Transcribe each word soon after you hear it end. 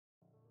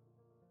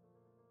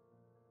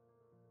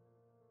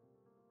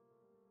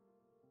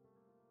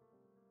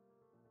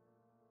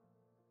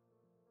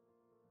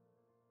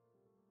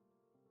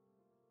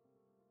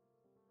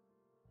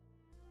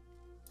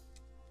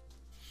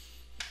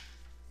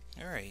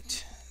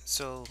Alright,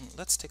 so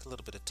let's take a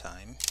little bit of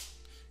time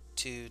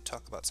to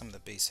talk about some of the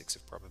basics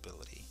of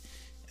probability.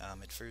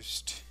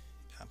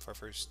 For our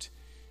first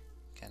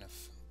kind of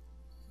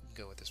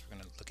go with this, we're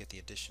going to look at the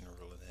addition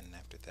rule, and then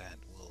after that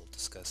we'll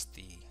discuss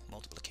the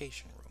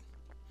multiplication rule.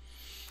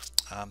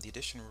 The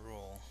addition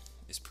rule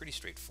is pretty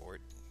straightforward.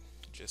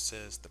 It just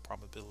says the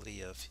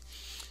probability of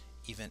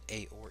event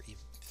A or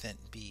event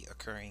B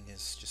occurring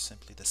is just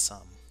simply the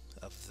sum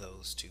of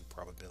those two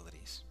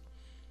probabilities.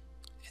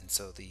 And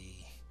so the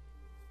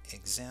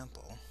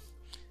example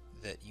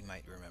that you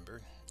might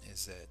remember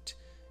is that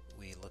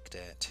we looked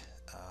at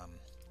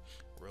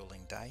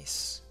rolling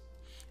dice,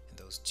 and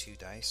those two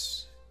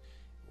dice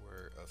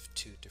were of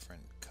two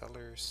different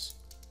colors,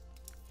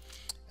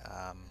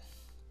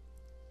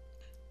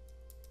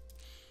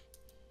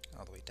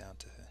 all the way down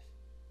to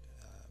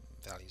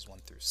values 1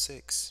 through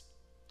 6,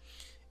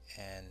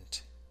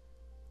 and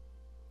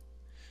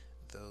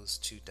those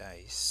two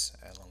dice,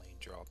 I'll only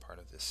draw part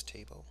of this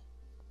table.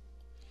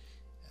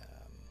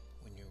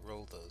 When you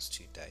roll those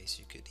two dice,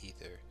 you could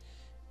either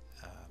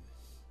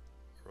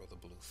roll the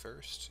blue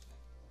first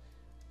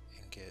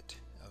and get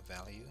a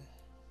value,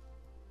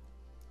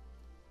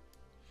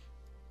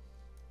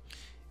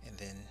 and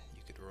then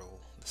you could roll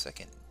the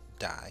second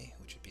die,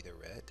 which would be the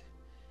red,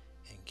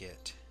 and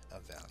get a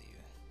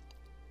value.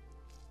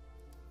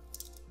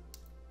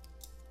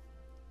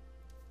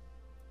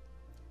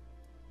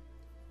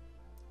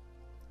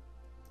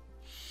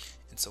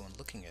 And so in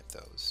looking at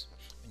those,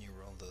 when you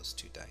roll those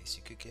two dice,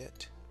 you could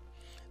get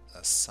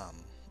a sum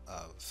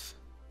of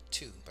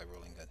 2 by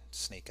rolling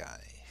snake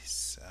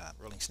eyes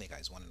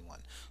 1 and 1,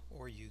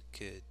 or you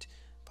could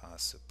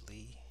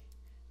possibly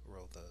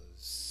roll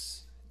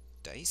those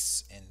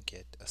dice and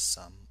get a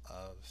sum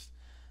of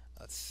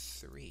a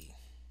 3.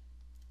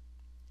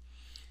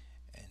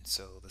 And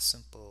so the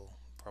simple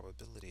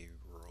probability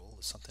rule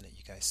is something that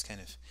you guys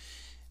kind of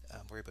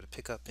were able to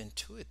pick up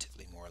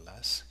intuitively, more or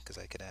less, because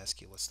I could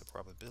ask you what's the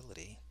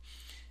probability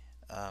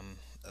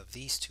of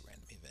these two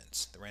random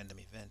events. The random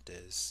event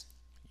is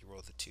you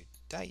roll the two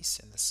dice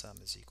and the sum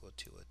is equal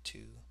to a 2,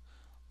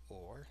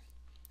 or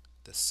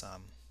the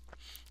sum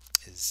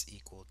is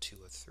equal to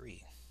a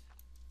 3.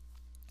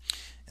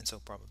 And so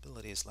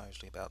probability is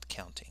largely about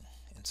counting,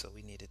 and so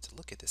we needed to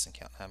look at this and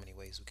count how many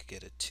ways we could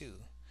get a 2,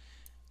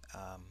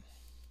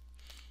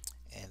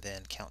 and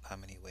then count how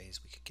many ways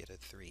we could get a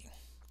 3.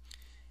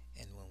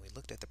 And when we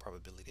looked at the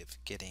probability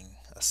of getting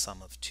a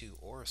sum of 2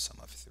 or a sum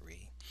of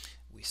 3,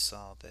 we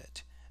saw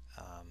that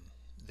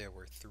there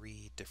were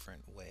 3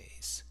 different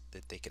ways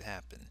that they could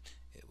happen.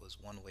 It was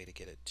one way to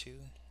get a 2,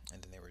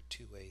 and then there were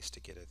 2 ways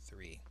to get a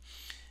 3.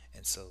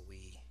 And so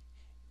we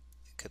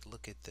could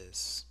look at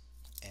this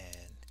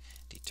and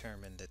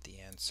determine that the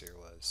answer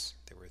was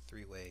there were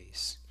 3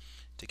 ways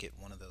to get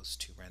one of those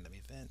 2 random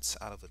events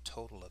out of a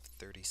total of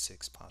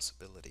 36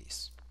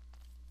 possibilities.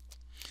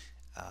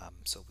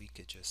 So we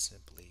could just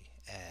simply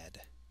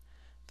add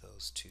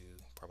those 2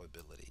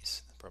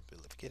 probabilities, the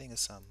probability of getting a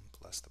sum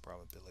plus the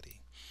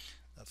probability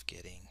of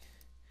getting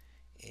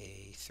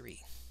a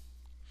 3,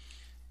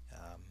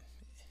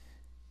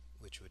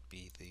 which would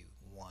be the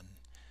 1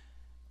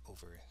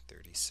 over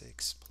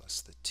 36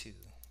 plus the 2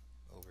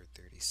 over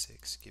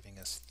 36, giving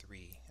us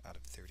 3 out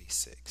of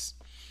 36.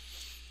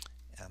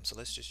 So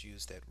let's just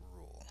use that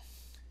rule,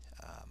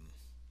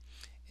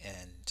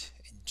 and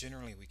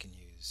generally we can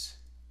use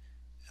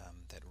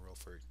that rule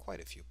for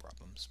quite a few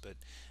problems, but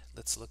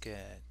let's look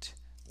at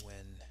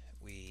when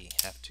we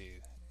have to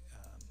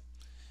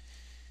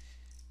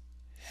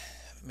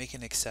make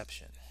an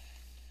exception.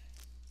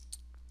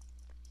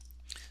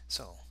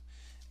 So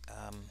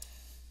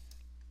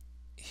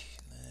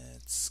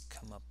let's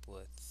come up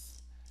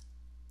with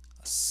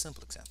a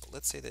simple example.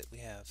 Let's say that we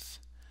have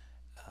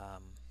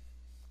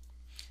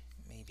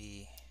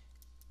maybe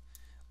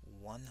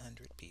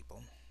 100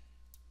 people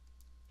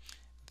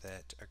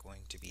that are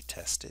going to be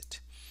tested,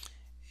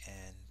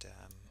 and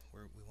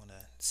we want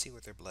to see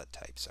what their blood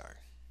types are.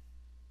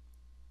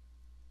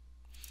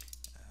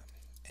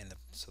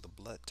 So the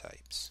blood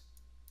types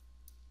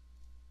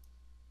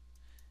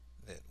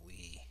that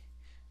we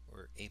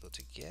were able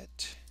to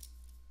get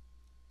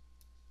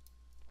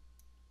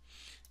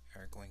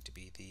are going to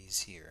be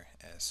these here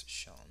as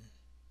shown.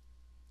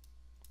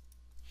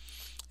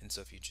 And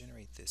so if you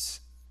generate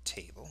this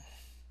table,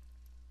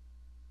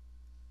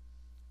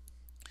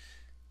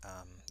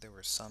 there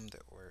were some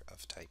that were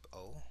of type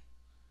O,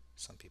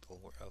 some people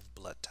were of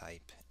blood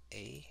type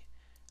A,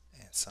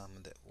 and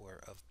some that were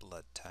of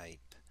blood type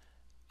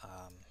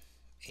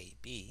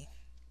AB,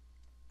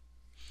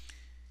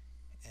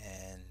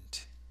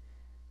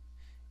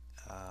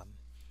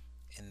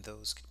 and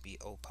those could be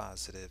O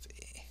positive,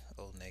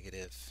 O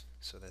negative,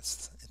 so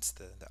it's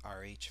the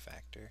RH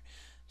factor,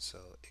 so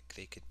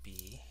they could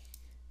be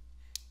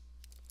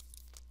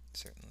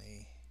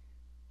certainly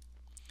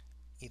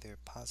either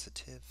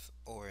positive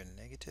or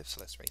negative,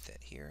 so let's write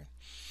that here.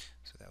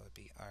 So that would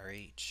be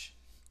RH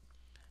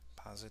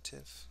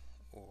positive,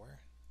 or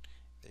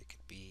they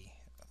could be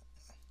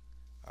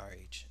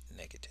RH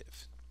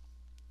negative.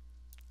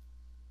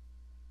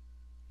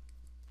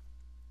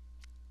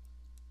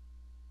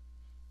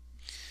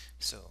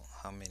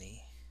 how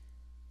many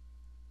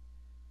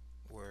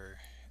were,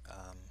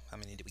 how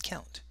many did we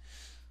count?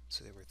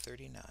 So there were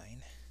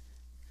 39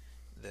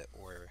 that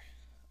were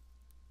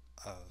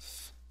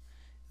of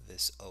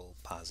this O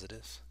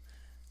positive,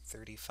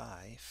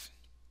 35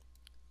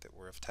 that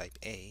were of type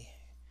A,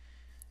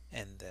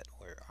 and that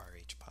were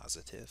Rh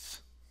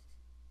positive.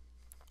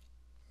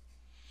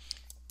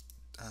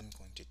 I'm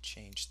going to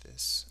change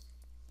this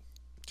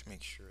to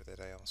make sure that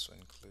I also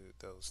include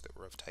those that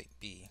were of type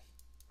B,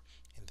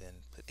 and then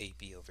put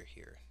AB over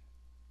here.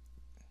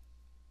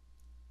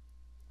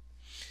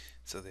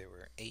 So there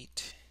were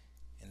 8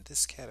 in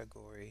this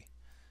category,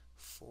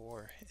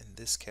 4 in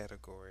this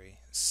category,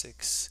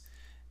 6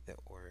 that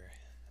were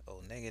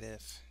O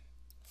negative,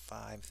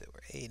 5 that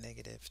were A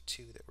negative,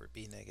 2 that were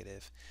B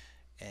negative,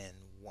 and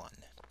 1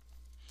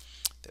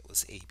 that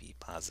was AB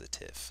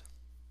positive.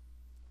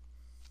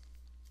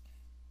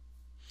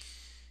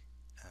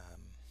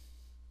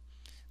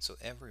 So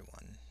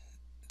everyone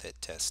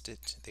that tested,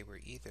 they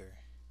were either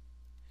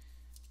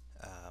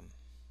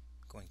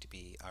going to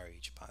be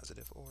Rh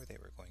positive or they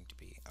were going to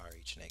be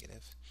Rh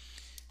negative.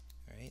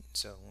 Right?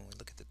 So when we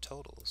look at the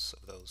totals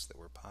of those that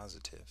were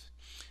positive,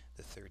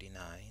 the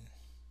 39,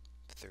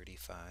 the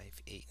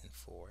 35, 8, and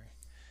 4,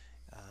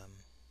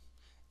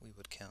 we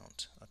would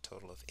count a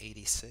total of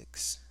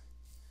 86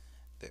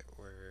 that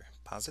were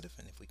positive,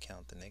 and if we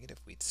count the negative,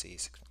 we'd see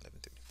 6,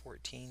 11, 13,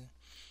 14,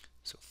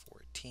 so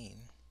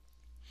 14,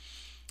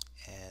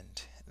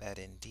 and that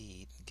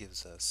indeed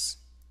gives us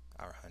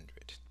our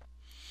 100.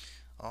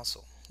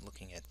 Also,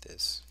 looking at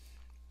this,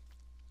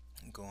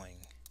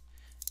 going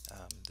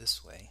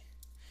this way,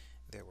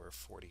 there were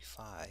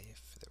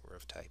 45 that were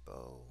of type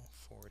O,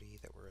 40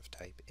 that were of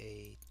type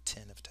A,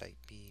 10 of type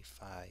B,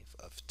 5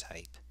 of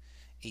type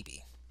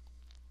AB.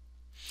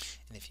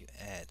 And if you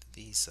add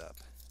these up,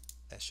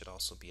 that should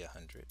also be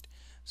 100.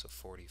 So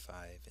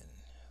 45 and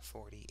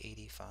 40,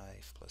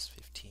 85 plus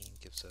 15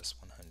 gives us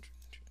 100.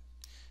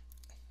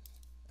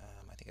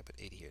 I think I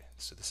put 80 here.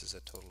 So this is a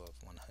total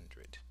of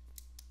 100.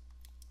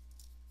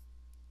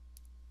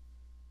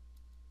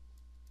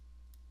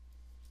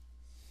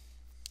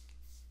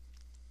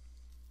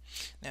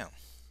 Now,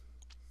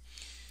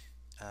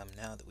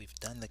 now that we've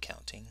done the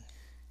counting,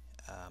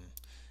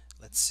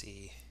 let's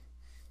see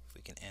if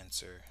we can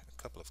answer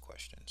a couple of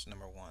questions.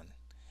 Number one,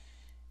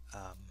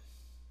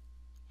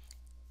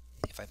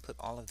 if I put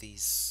all of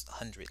these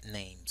 100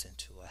 names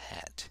into a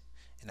hat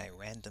and I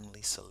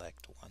randomly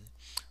select one,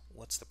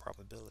 what's the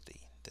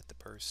probability that the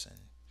person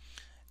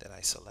that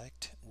I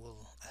select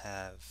will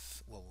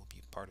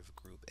be part of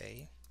group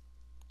A,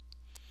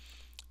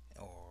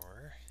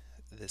 or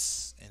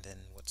this, and then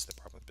what's the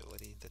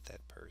probability that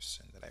that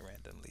person that I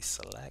randomly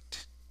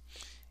select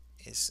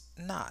is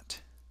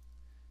not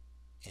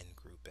in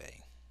group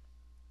A?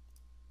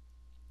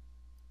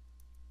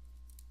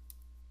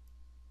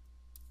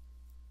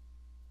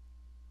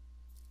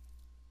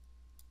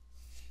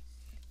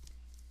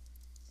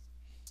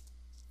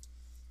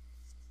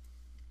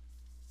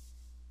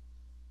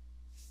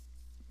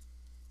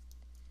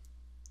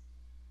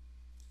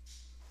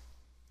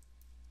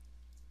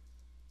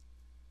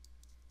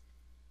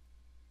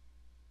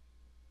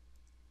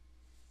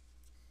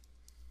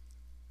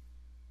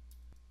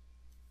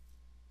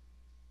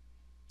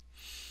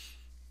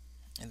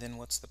 And then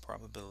what's the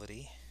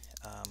probability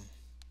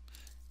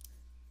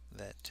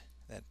that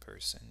that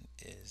person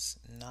is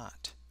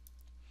not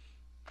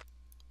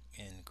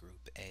in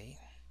group A?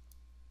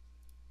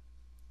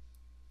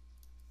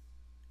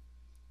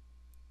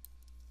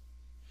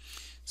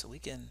 So we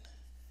can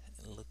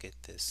look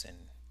at this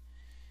and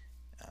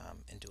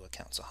do a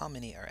count. So how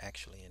many are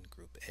actually in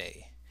group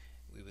A?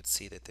 We would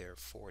see that there are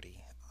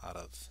 40 out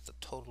of the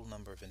total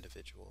number of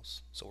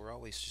individuals. So we're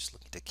always just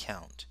looking to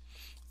count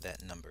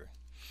that number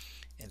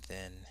and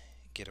then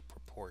get a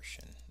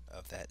proportion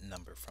of that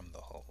number from the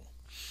whole.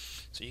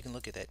 So you can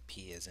look at that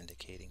P as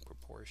indicating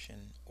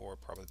proportion or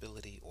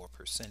probability or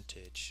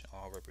percentage,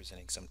 all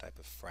representing some type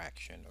of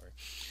fraction or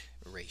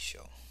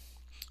ratio.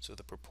 So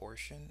the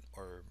proportion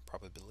or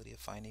probability of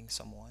finding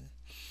someone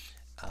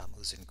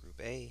who's in group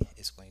A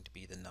is going to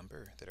be the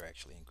number that are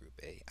actually in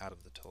group A out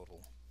of the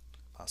total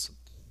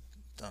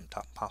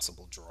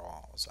possible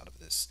draws out of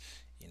this,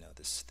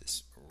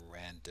 this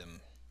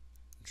random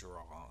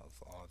draw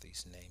of all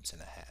these names in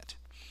a hat.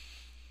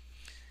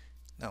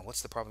 Now,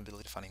 what's the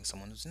probability of finding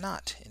someone who's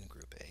not in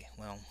group A?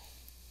 Well,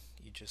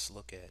 you just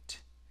look at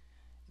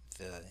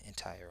the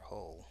entire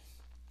whole,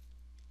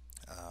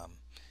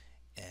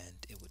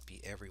 and it would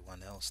be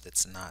everyone else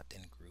that's not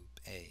in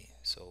group A.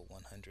 So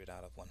 100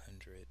 out of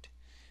 100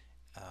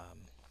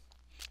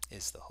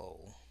 is the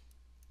whole,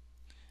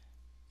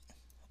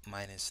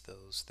 minus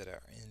those that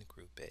are in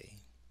group A,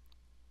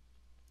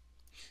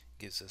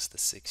 gives us the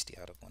 60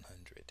 out of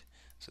 100.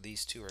 So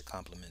these two are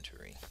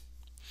complementary.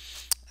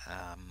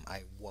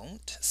 I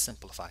won't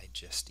simplify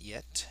just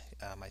yet.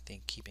 I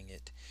think keeping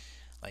it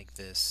like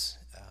this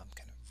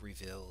kind of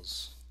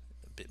reveals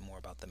a bit more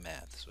about the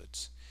math. So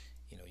it's,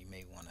 you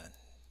may want to,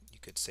 you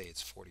could say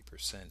it's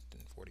 40%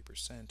 and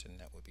 40%, and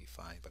that would be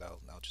fine. But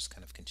I'll just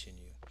kind of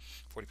continue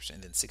 40%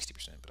 and then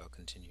 60%. But I'll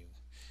continue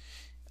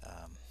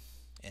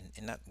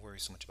and not worry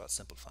so much about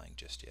simplifying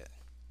just yet.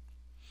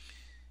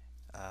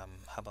 How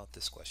about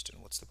this question?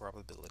 What's the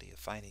probability of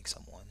finding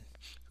someone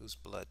whose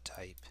blood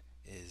type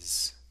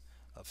is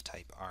of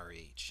type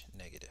Rh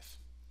negative?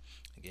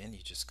 Again, you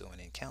just go in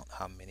and count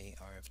how many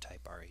are of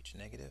type Rh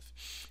negative,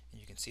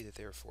 and you can see that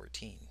there are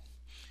 14.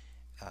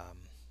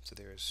 So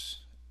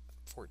there's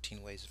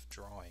 14 ways of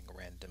drawing a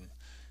random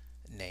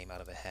name out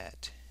of a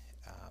hat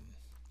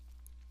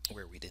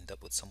where we'd end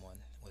up with someone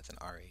with an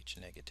Rh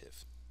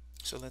negative.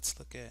 So let's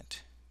look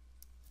at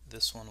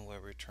this one where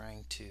we're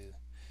trying to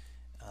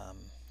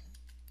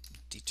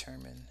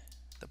determine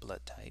the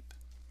blood type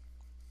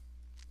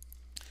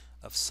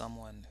of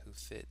someone who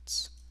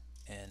fits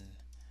in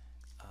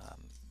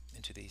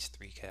into these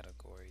three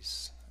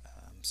categories.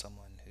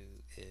 Someone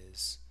who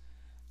is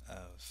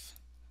of,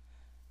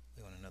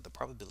 we want to know the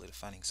probability of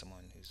finding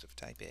someone who's of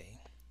type A,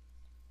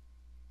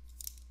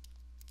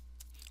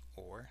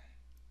 or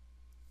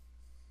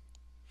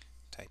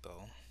type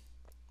O,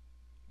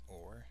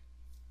 or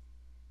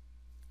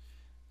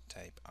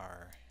type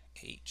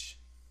Rh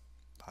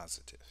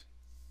positive.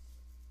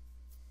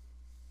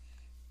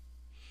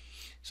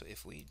 So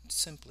if we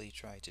simply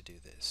try to do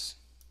this,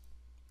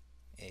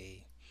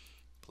 A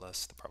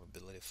plus the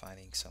probability of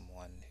finding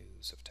someone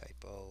who's of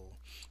type O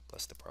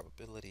plus the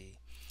probability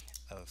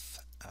of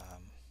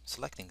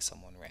selecting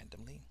someone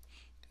randomly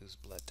whose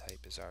blood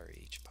type is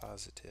Rh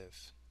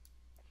positive.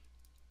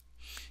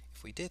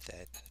 If we did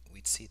that,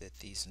 we'd see that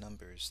these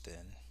numbers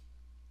then,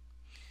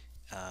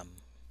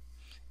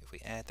 if we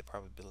add the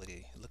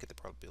probability, look at the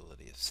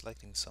probability of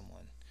selecting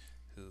someone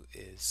who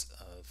is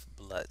of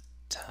blood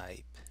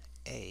type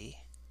A,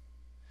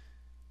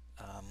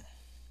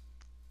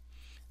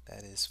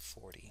 that is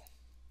 40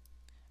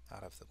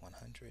 out of the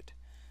 100.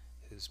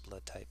 Whose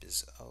blood type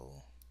is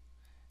O,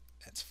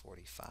 that's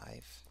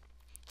 45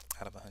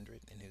 out of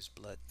 100, and whose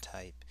blood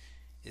type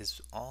is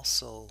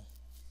also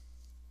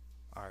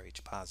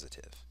Rh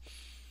positive.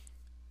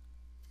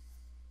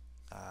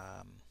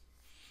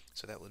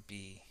 So that would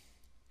be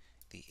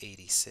the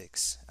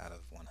 86 out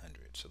of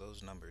 100. So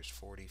those numbers,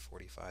 40,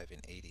 45,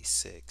 and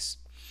 86,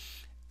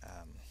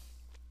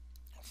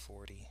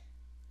 40,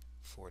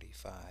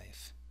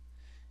 45,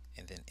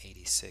 and then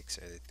 86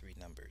 are the three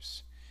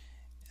numbers.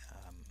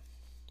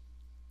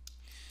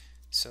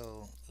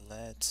 So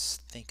let's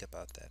think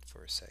about that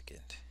for a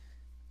second.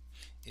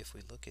 If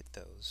we look at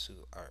those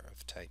who are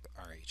of type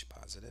Rh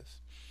positive,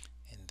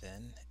 and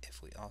then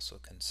if we also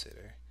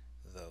consider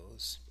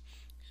those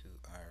who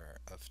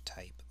are of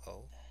type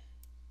O,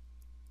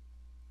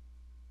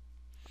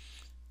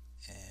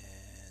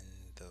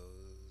 and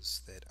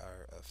those that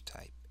are of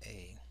type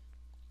A,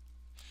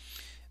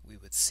 we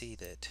would see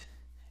that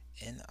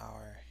in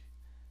our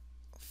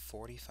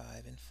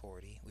 45 and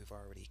 40, we've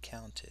already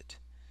counted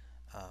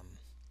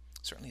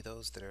certainly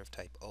those that are of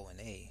type O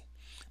and A,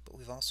 but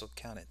we've also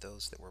counted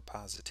those that were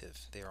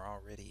positive. They are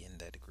already in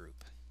that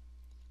group.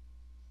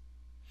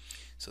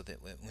 So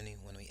that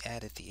when we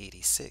added the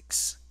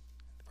 86,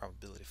 the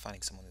probability of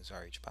finding someone who's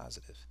Rh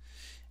positive,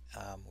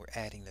 we're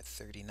adding the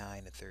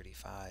 39 and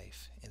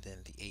 35, and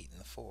then the 8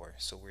 and the 4.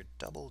 So we're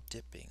double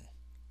dipping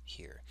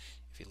here.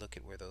 If you look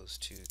at where those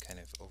two kind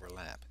of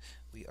overlap,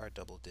 we are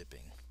double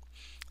dipping.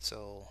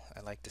 So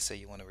I like to say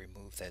you want to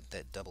remove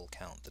that double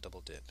count, the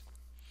double dip.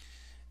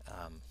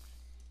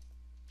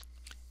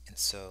 And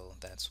so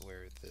that's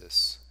where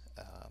this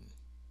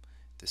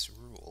this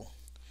rule,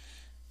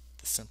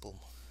 the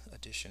simple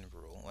addition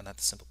rule, well, not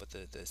the simple, but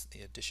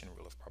the addition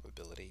rule of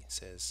probability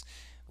says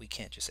we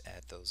can't just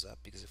add those up,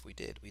 because if we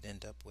did, we'd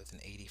end up with an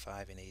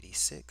 85 and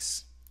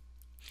 86,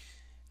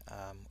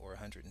 or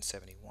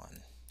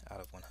 171 out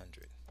of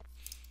 100,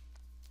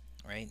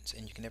 right?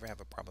 And you can never have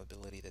a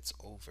probability that's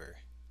over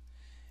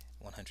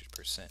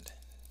 100%.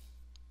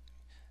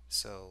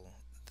 So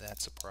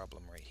that's a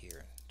problem right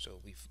here. So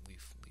we've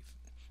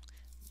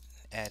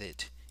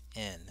added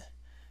in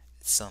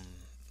some,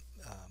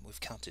 we've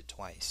counted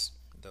twice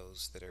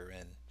those that are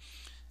in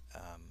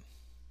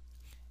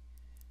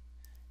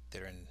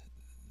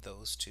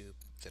those two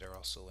that are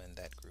also in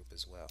that group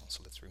as well.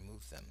 So let's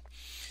remove them,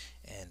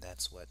 and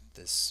that's what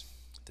this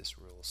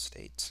rule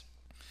states.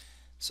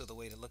 So the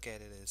way to look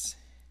at it is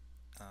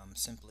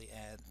simply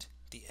add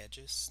the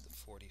edges. The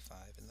 45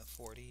 and the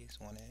 40 is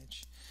one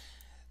edge,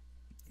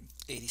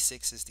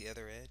 86 is the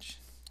other edge,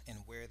 and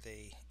where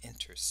they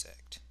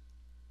intersect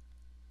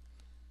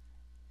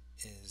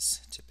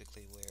is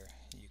typically where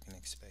you can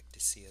expect to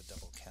see a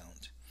double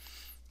count.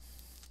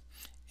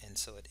 And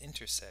so it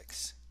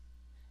intersects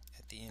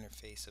at the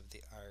interface of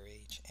the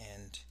Rh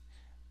and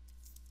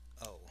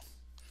O,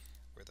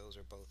 where those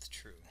are both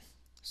true.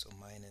 So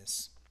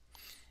minus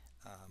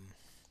the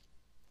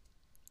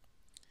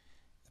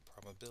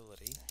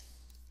probability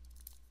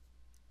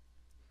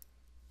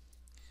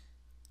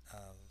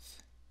of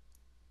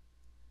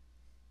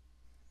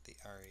the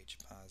Rh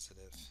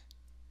positive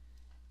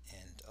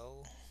and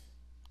O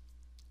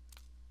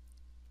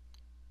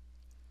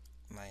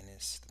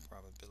minus the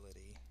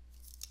probability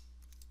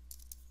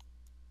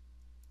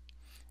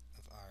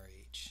of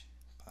RH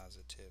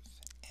positive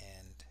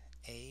and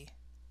A,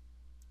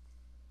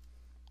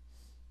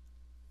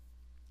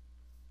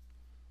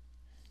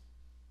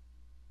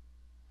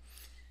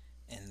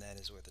 and that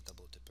is where the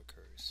double dip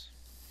occurs.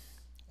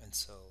 And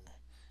so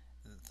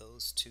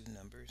those two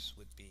numbers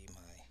would be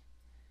my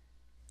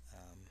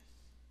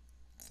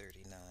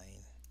 39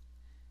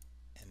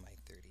 and my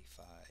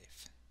 35.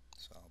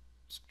 So I'll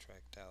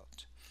subtract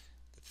out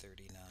the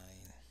 39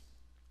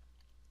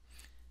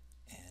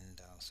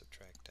 and I'll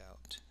subtract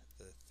out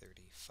the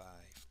 35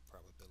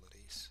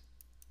 probabilities.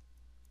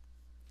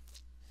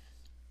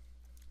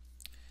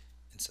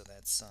 And so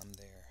that sum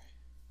there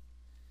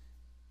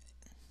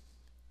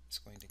is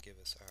going to give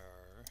us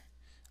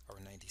our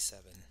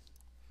 97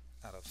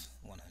 out of